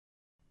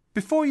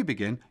Before you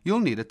begin,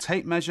 you'll need a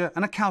tape measure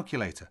and a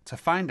calculator to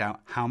find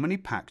out how many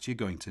packs you're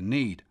going to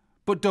need.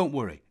 But don't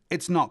worry,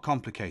 it's not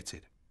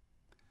complicated.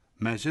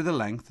 Measure the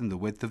length and the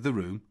width of the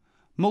room,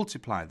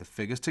 multiply the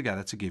figures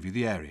together to give you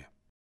the area.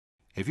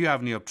 If you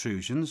have any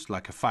obtrusions,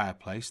 like a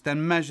fireplace,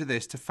 then measure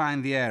this to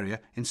find the area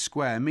in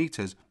square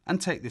metres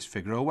and take this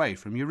figure away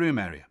from your room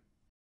area.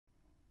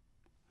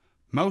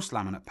 Most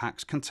laminate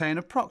packs contain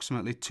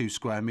approximately 2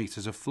 square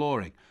metres of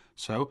flooring,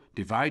 so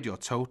divide your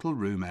total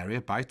room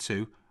area by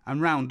 2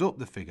 and round up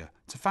the figure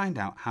to find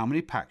out how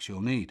many packs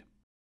you'll need.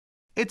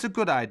 It's a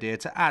good idea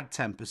to add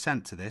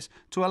 10% to this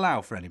to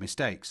allow for any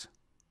mistakes.